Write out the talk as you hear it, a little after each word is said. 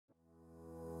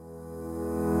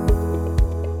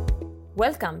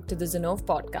Welcome to the Zenove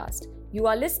podcast. You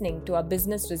are listening to our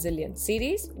Business Resilience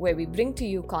series, where we bring to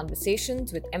you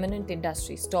conversations with eminent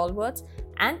industry stalwarts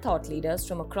and thought leaders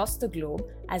from across the globe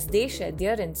as they share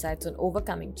their insights on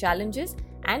overcoming challenges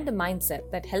and the mindset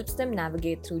that helps them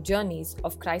navigate through journeys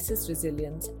of crisis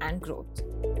resilience and growth.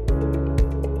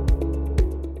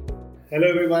 Hello,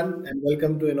 everyone, and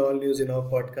welcome to an all-new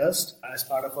Zenove podcast. As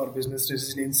part of our Business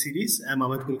Resilience series, I'm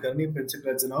Amit Kulkarni,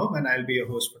 Principal at Zenove, and I'll be your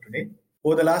host for today.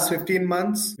 Over the last 15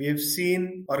 months, we have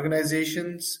seen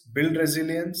organizations build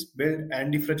resilience, build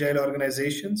anti-fragile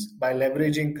organizations by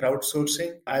leveraging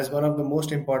crowdsourcing as one of the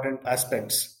most important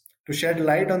aspects. To shed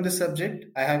light on this subject,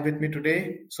 I have with me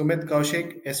today Sumit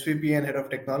Kaushik, SVP and Head of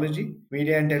Technology,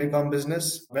 Media and Telecom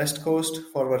Business, West Coast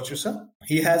for Virtusa.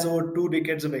 He has over 2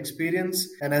 decades of experience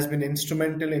and has been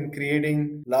instrumental in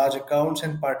creating large accounts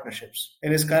and partnerships.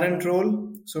 In his current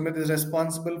role, Sumit is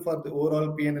responsible for the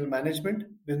overall P&L management,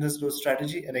 business growth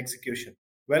strategy, and execution.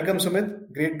 Welcome,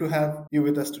 Sumit. Great to have you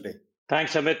with us today.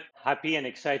 Thanks, Amit. Happy and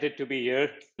excited to be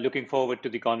here. Looking forward to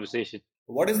the conversation.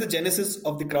 What is the genesis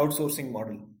of the crowdsourcing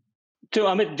model? So,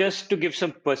 Amit, just to give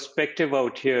some perspective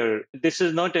out here, this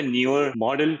is not a newer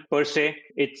model per se.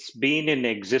 It's been in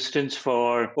existence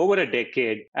for over a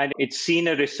decade, and it's seen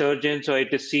a resurgence or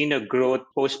it has seen a growth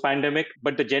post-pandemic.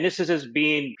 But the genesis has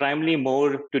been primarily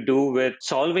more to do with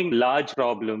solving large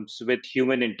problems with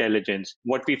human intelligence.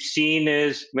 What we've seen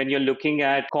is when you're looking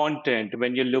at content,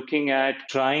 when you're looking at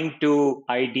trying to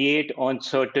ideate on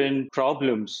certain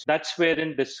problems, that's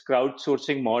wherein this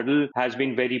crowdsourcing model has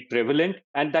been very prevalent.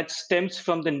 And that stems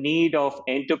from the need of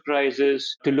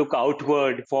enterprises to look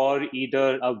outward for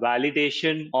either a validation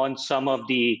on some of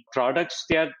the products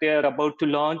they're about to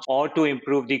launch or to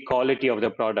improve the quality of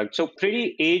the product. So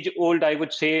pretty age-old, I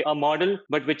would say, a model,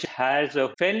 but which has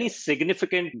a fairly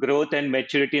significant growth and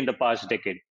maturity in the past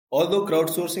decade. Although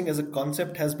crowdsourcing as a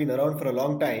concept has been around for a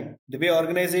long time, the way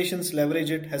organizations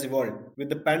leverage it has evolved. With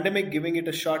the pandemic giving it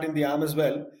a shot in the arm as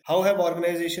well, how have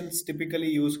organizations typically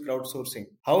used crowdsourcing?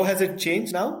 How has it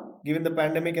changed now, given the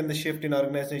pandemic and the shift in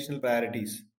organizational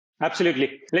priorities?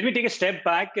 Absolutely. Let me take a step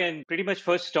back and pretty much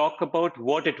first talk about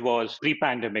what it was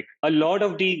pre-pandemic. A lot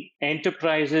of the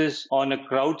enterprises on a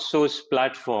crowdsourced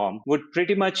platform would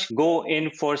pretty much go in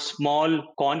for small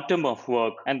quantum of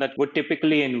work, and that would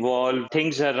typically involve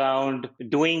things around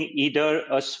doing either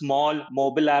a small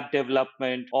mobile app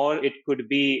development, or it could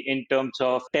be in terms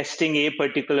of testing a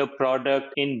particular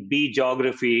product in B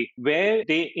geography where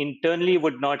they internally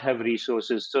would not have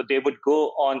resources. So they would go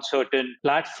on certain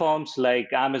platforms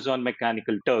like Amazon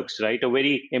Mechanical Turks, right? A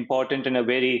very important and a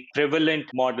very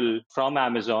prevalent model from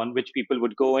Amazon, which people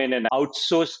would go in and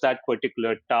outsource that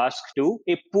particular task to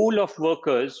a pool of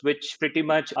workers, which pretty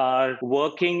much are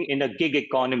working in a gig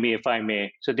economy, if I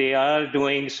may. So they are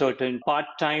doing certain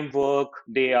part-time work.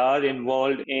 They are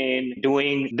involved in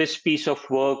doing this piece of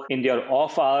work in their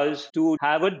off hours to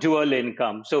have a dual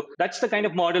income. So that's the kind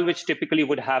of model which typically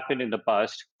would happen in the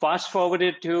past. Fast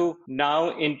forwarded to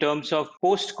now in terms of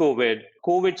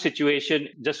COVID situation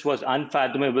just was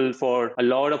unfathomable for a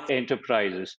lot of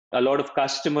enterprises. A lot of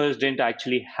customers didn't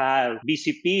actually have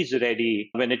BCPs ready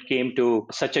when it came to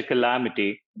such a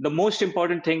calamity. The most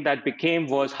important thing that became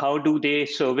was how do they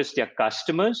service their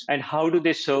customers and how do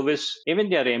they service even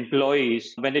their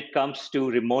employees when it comes to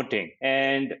remoting.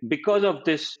 And because of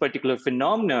this particular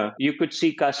phenomena, you could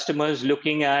see customers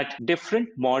looking at different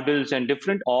models and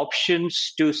different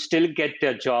options to still get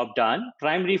their job done,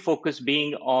 primary focus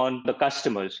being on the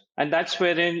customers. And that's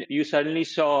wherein you suddenly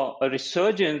saw a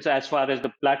resurgence as far as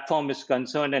the platform is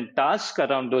concerned, and tasks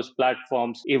around those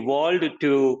platforms evolved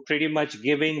to pretty much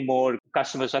giving more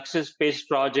customer success-based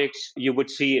projects. You would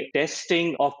see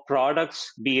testing of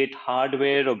products, be it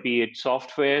hardware or be it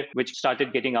software, which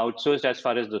started getting outsourced as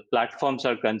far as the platforms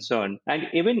are concerned. And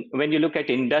even when you look at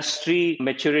industry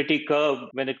maturity curve,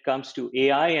 when it comes to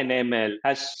AI and ML,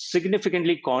 has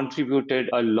significantly contributed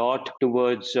a lot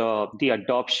towards the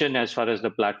adoption as far as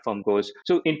the platform goes.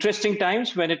 So interesting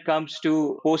times when it comes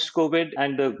to post-COVID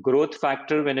and the growth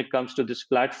factor when it comes to this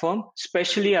platform,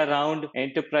 especially around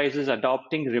enterprises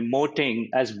adopting remoting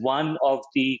as one of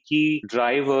the key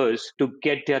drivers to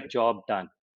get their job done.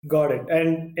 Got it.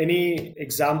 And any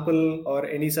example or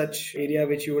any such area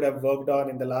which you would have worked on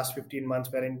in the last 15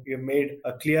 months wherein you have made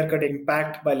a clear-cut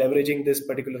impact by leveraging this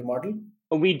particular model?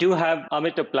 We do have,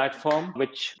 Amit, a platform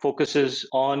which focuses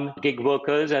on gig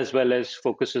workers as well as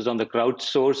focuses on the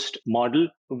crowdsourced model.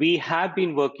 We have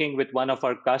been working with one of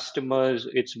our customers.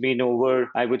 It's been over,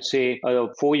 I would say, a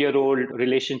 4-year-old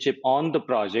relationship on the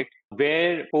project.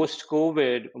 where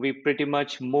post-COVID, we pretty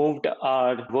much moved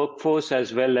our workforce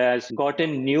as well as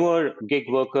gotten newer gig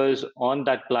workers on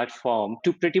that platform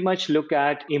to pretty much look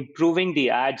at improving the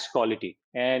ads quality.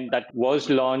 And that was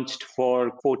launched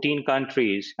for 14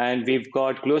 countries. And we've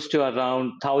got close to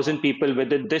around 1,000 people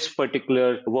within this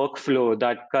particular workflow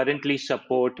that currently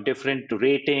support different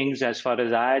ratings as far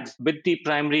as ads, with the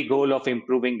primary goal of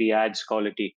improving the ads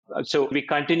quality. So we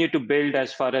continue to build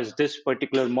as far as this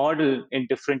particular model in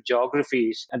different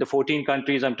geographies. And the 14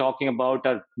 countries I'm talking about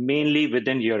are mainly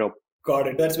within Europe. Got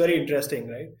it. That's very interesting,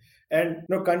 right? And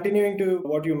continuing to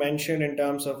what you mentioned in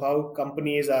terms of how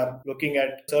companies are looking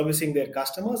at servicing their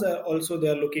customers, also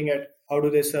they're looking at how do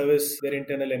they service their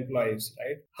internal employees,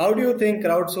 right? How do you think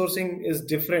crowdsourcing is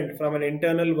different from an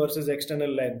internal versus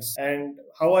external lens? And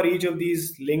how are each of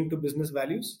these linked to business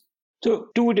values? So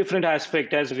two different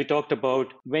aspects, as we talked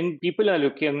about, when people are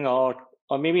looking at,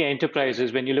 or maybe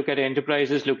enterprises, when you look at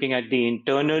enterprises looking at the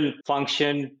internal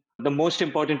function, the most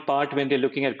important part when they're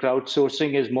looking at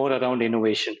crowdsourcing is more around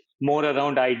innovation, more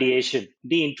around ideation.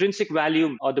 The intrinsic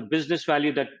value or the business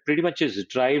value that pretty much is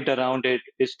derived around it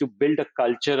is to build a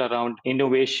culture around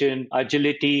innovation,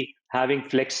 agility, having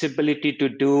flexibility to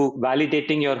do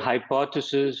validating your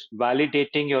hypothesis,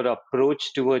 validating your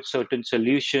approach towards certain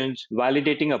solutions,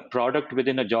 validating a product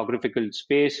within a geographical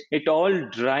space. It all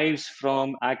drives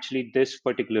from actually this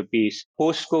particular piece.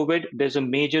 Post-COVID, there's a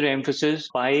major emphasis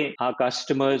by our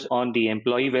customers on the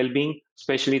employee well-being,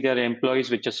 especially their employees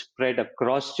which are spread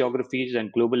across geographies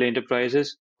and global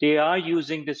enterprises. They are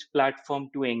using this platform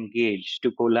to engage,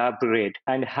 to collaborate,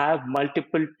 and have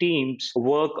multiple teams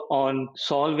work on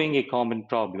solving a common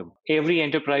problem. Every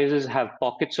enterprises have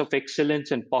pockets of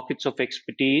excellence and pockets of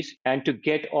expertise. And to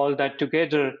get all that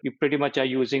together, you pretty much are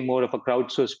using more of a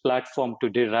crowdsourced platform to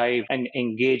derive and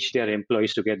engage their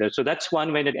employees together. So that's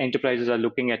one when enterprises are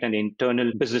looking at an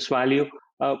internal business value.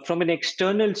 From an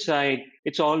external side,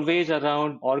 it's always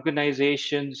around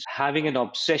organizations having an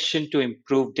obsession to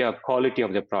improve their quality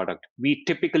of the product. We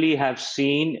typically have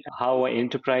seen how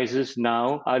enterprises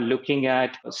now are looking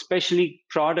at, especially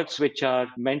products which are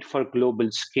meant for global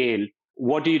scale.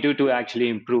 What do you do to actually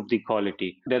improve the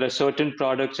quality? There are certain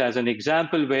products, as an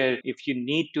example, where if you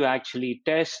need to actually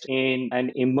test in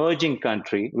an emerging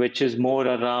country, which is more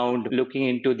around looking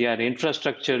into their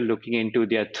infrastructure, looking into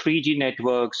their 3G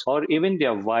networks, or even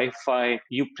their Wi-Fi,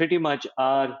 you pretty much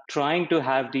are trying to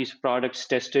have these products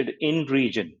tested in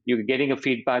region. You're getting a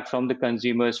feedback from the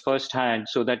consumers firsthand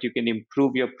so that you can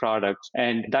improve your products.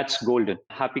 And that's golden.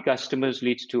 Happy customers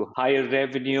leads to higher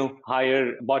revenue,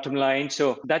 higher bottom line.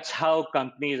 So that's how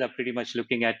companies are pretty much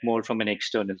looking at more from an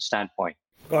external standpoint.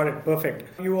 Got it. Perfect.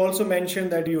 You also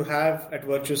mentioned that you have at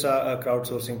Virtusa a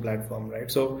crowdsourcing platform, right?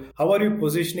 So how are you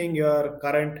positioning your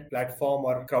current platform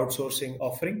or crowdsourcing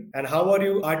offering? And how are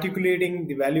you articulating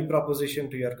the value proposition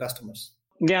to your customers?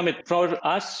 Yeah, Amit, for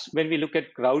us, when we look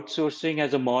at crowdsourcing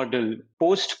as a model,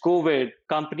 post-COVID,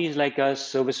 companies like us,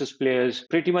 services players,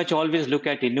 pretty much always look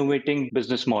at innovating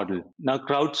business model. Now,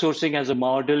 crowdsourcing as a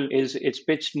model it's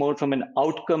pitched more from an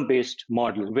outcome-based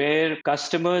model, where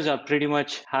customers are pretty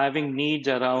much having needs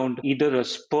around either a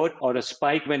spurt or a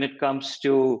spike when it comes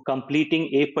to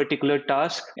completing a particular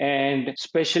task, and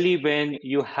especially when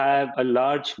you have a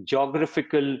large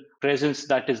geographical presence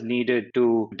that is needed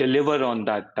to deliver on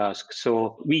that task.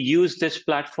 So we use this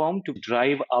platform to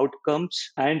drive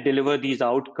outcomes and deliver these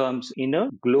outcomes in a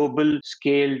global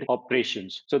scaled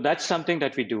operations. So that's something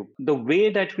that we do. The way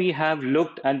that we have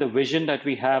looked and the vision that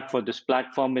we have for this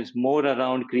platform is more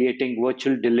around creating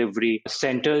virtual delivery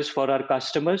centers for our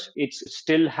customers. It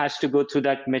still has to go through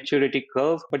that maturity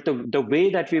curve, but the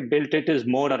way that we built it is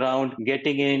more around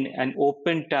getting in an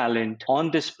open talent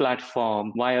on this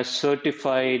platform via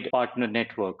certified partner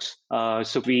networks.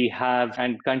 So we have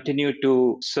and continue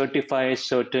to certify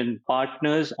certain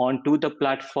partners onto the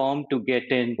platform to get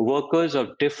in workers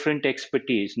of different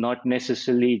expertise, not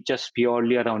necessarily just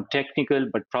purely around technical,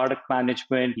 but product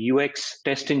management, UX,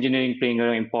 test engineering playing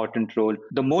an important role.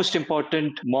 The most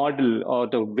important model or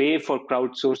the way for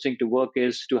crowdsourcing to work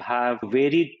is to have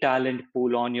varied talent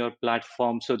pool on your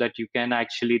platform so that you can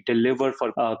actually deliver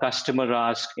for a customer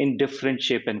ask in different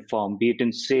shape and form, be it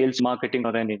in sales, marketing,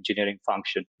 or an engineering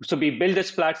function. So we build this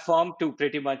platform to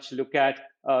pretty much look at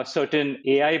certain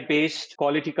AI-based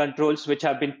quality controls which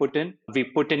have been put in. We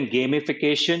put in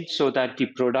gamification so that the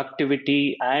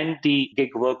productivity and the gig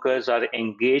workers are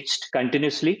engaged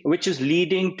continuously, which is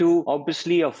leading to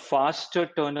obviously a faster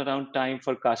turnaround time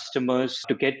for customers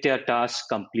to get their tasks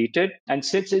completed. And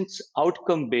since it's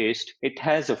outcome-based, it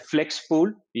has a flex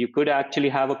pool You could actually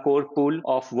have a core pool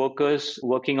of workers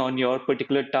working on your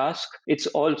particular task. It's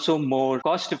also more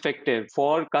cost effective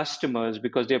for customers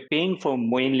because they're paying for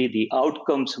mainly the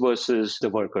outcomes versus the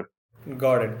worker.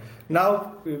 Got it.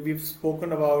 Now we've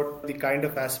spoken about the kind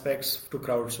of aspects to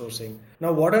crowdsourcing.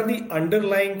 Now, what are the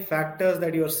underlying factors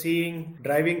that you're seeing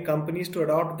driving companies to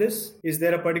adopt this? Is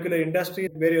there a particular industry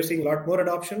where you're seeing a lot more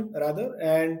adoption rather?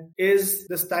 And is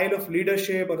the style of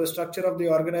leadership or the structure of the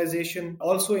organization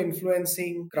also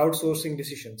influencing crowdsourcing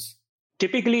decisions?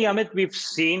 Typically, Amit, we've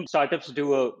seen startups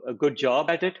do a good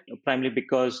job at it, primarily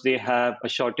because they have a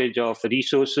shortage of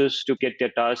resources to get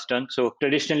their tasks done. So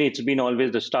traditionally, it's been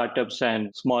always the startups and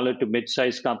smaller to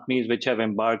mid-sized companies which have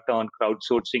embarked on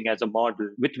crowdsourcing as a model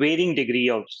with varying degree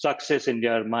of success in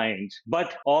their minds.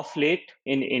 But of late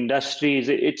in industries,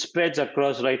 it spreads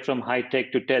across right from high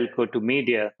tech to telco to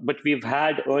media. But we've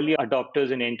had early adopters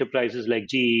in enterprises like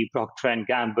GE, Procter and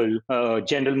Gamble.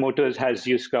 General Motors has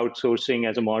used crowdsourcing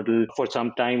as a model for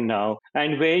some time now,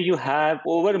 and where you have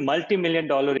over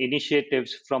multi-million-dollar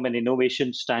initiatives from an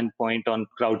innovation standpoint on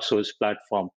crowdsourced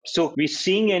platform. So we're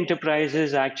seeing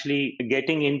enterprises actually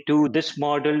getting into this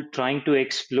model, trying to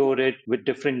explore it with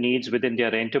different needs within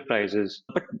their enterprises.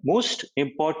 But most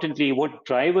importantly, what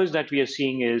drivers that we are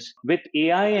seeing is with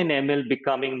AI and ML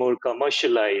becoming more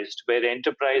commercialized, where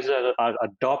enterprises are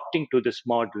adopting to this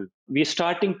model, we're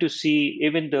starting to see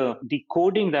even the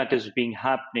coding that is being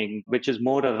happening, which is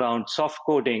more around soft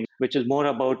coding, which is more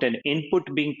about an input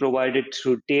being provided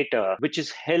through data, which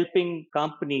is helping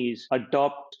companies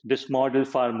adopt this model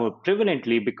far more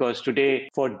prevalently. Because today,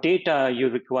 for data, you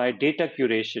require data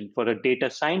curation. For a data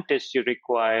scientist, you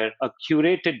require a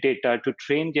curated data to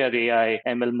train their AI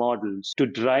ML models to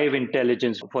drive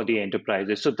intelligence for the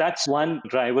enterprises. So that's one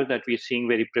driver that we're seeing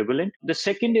very prevalent. The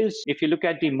second is, if you look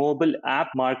at the mobile app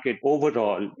market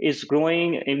overall, is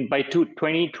growing by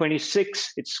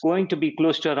 2026. It's going to be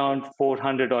close to around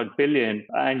 400 odd billion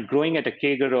and growing at a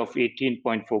CAGR of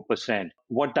 18.4%.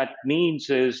 What that means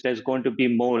is there's going to be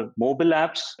more mobile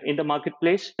apps in the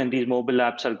marketplace, and these mobile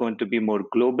apps are going to be more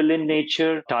global in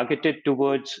nature, targeted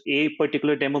towards a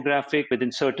particular demographic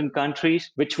within certain countries,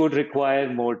 which would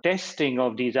require more testing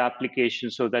of these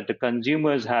applications so that the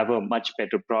consumers have a much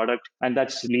better product. And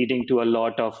that's leading to a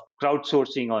lot of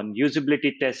crowdsourcing on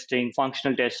usability testing,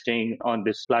 functional testing on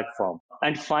this platform.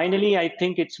 And finally, I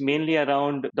think it's mainly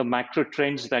around the macro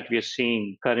trends that we are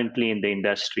seeing currently in the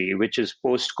industry, which is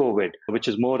post-COVID, which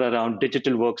is more around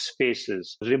digital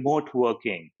workspaces, remote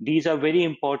working. These are very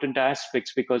important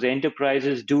aspects because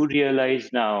enterprises do realize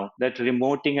now that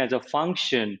remoting as a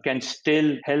function can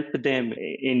still help them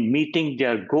in meeting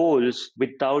their goals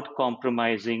without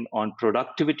compromising on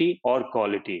productivity or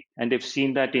quality. And they've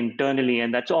seen that internally,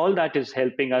 and that's all that is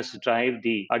helping us drive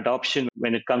the adoption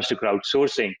when it comes to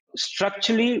crowdsourcing.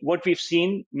 Structurally, what we've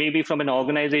seen, maybe from an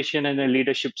organization and a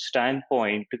leadership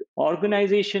standpoint,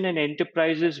 organization and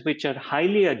enterprises which are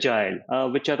highly agile,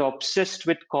 which are obsessed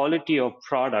with quality of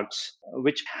products,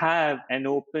 which have an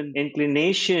open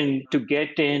inclination to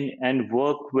get in and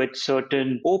work with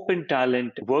certain open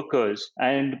talent workers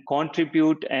and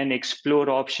contribute and explore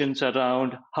options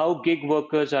around how gig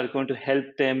workers are going to help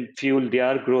them fuel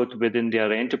their growth within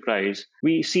their enterprise.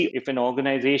 We see if an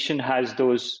organization has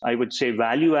those, I would say,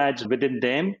 value adds within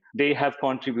them, they have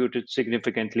contributed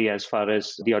significantly as far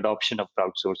as the adoption of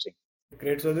crowdsourcing.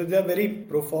 Great. So there are very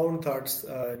profound thoughts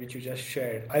which you just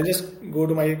shared. I'll just go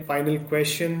to my final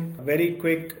question. Very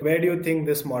quick. Where do you think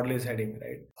this model is heading,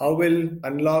 right? How will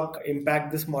Unlock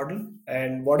impact this model?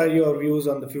 And what are your views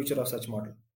on the future of such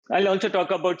model? I'll also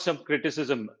talk about some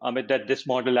criticism, Amit, that this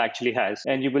model actually has.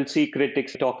 And you will see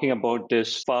critics talking about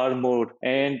this far more.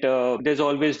 And there's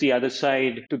always the other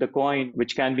side to the coin,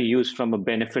 which can be used from a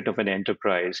benefit of an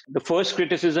enterprise. The first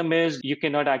criticism is you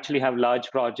cannot actually have large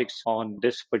projects on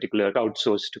this particular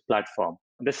outsourced platform.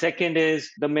 The second is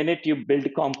the minute you build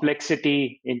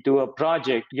complexity into a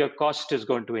project, your cost is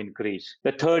going to increase.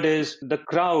 The third is the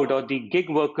crowd or the gig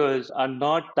workers are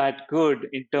not that good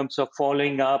in terms of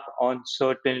following up on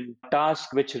certain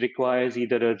tasks, which requires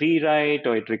either a rewrite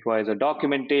or it requires a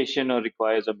documentation or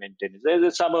requires a maintenance.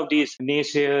 There's some of these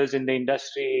naysayers in the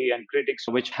industry and critics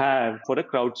which have for a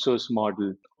crowdsource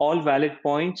model. All valid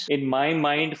points in my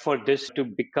mind for this to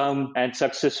become and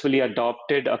successfully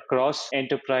adopted across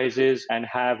enterprises and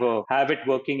have it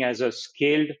working as a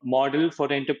scaled model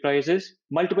for enterprises.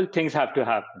 Multiple things have to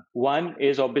happen. One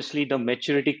is obviously the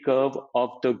maturity curve of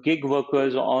the gig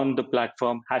workers on the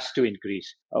platform has to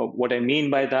increase. What I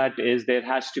mean by that is there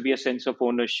has to be a sense of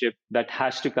ownership that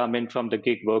has to come in from the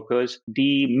gig workers.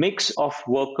 The mix of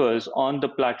workers on the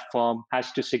platform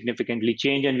has to significantly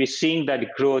change. And we're seeing that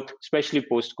growth, especially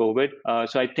post post-COVID.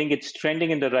 So I think it's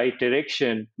trending in the right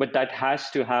direction, but that has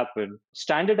to happen.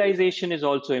 Standardization is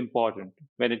also important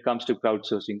when it comes to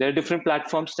crowdsourcing. There are different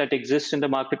platforms that exist in the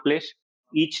marketplace,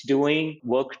 each doing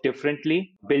work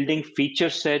differently. Building feature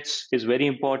sets is very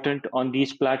important on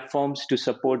these platforms to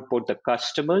support both the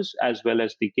customers as well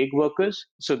as the gig workers.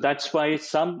 So that's why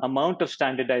some amount of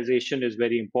standardization is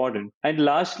very important. And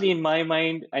lastly, in my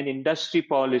mind, an industry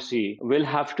policy will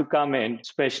have to come in,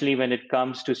 especially when it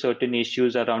comes to certain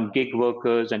issues around gig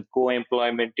workers and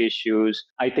co-employment issues.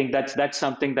 I think that's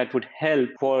something that would help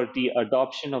for the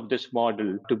adoption of this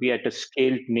model to be at a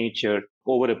scaled nature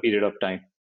over a period of time.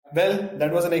 Well,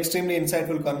 that was an extremely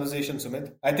insightful conversation,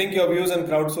 Sumit. I think your views on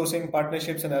crowdsourcing,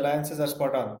 partnerships, and alliances are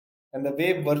spot on. And the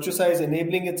way Virtusa is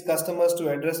enabling its customers to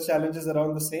address challenges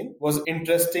around the same was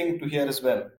interesting to hear as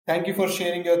well. Thank you for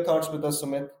sharing your thoughts with us,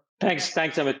 Sumit. Thanks,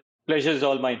 Amit. Pleasure is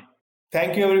all mine.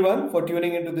 Thank you, everyone, for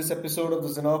tuning into this episode of the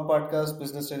Zinnov Podcast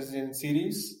Business Resilience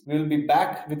Series. We will be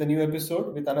back with a new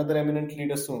episode with another eminent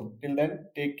leader soon. Till then,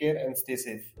 take care and stay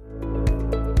safe.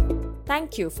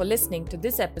 Thank you for listening to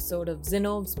this episode of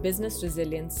Zinnov's Business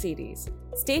Resilience series.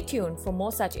 Stay tuned for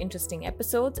more such interesting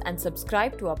episodes and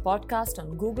subscribe to our podcast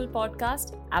on Google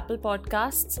Podcast, Apple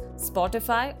Podcasts,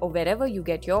 Spotify, or wherever you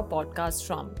get your podcasts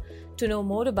from. To know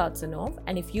more about Zinnov,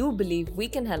 and if you believe we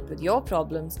can help with your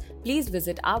problems, please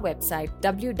visit our website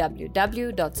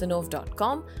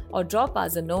www.zinnov.com or drop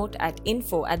us a note at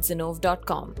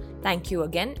info@zinnov.com. Thank you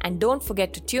again, and don't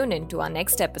forget to tune in to our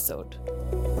next episode.